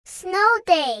Snow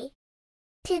day.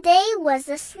 Today was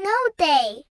a snow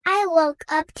day. I woke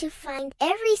up to find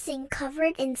everything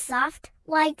covered in soft,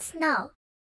 white snow.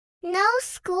 No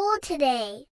school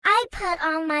today. I put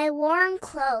on my warm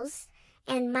clothes,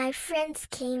 and my friends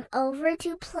came over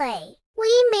to play.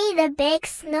 We made a big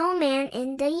snowman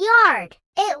in the yard.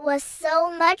 It was so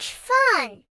much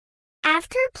fun.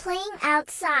 After playing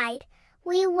outside,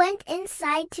 we went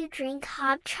inside to drink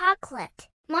hot chocolate.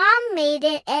 Mom made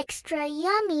it extra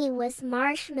yummy with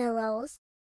marshmallows.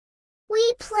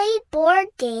 We played board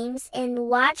games and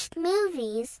watched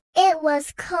movies. It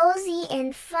was cozy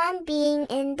and fun being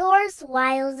indoors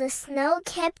while the snow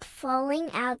kept falling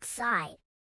outside.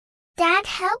 Dad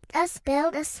helped us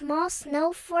build a small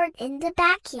snow fort in the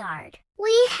backyard.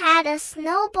 We had a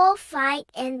snowball fight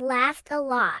and laughed a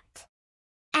lot.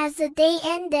 As the day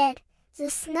ended, the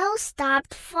snow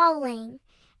stopped falling,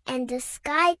 and the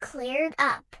sky cleared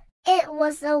up. It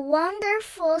was a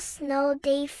wonderful snow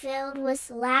day filled with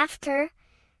laughter,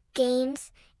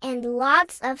 games, and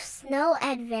lots of snow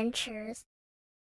adventures.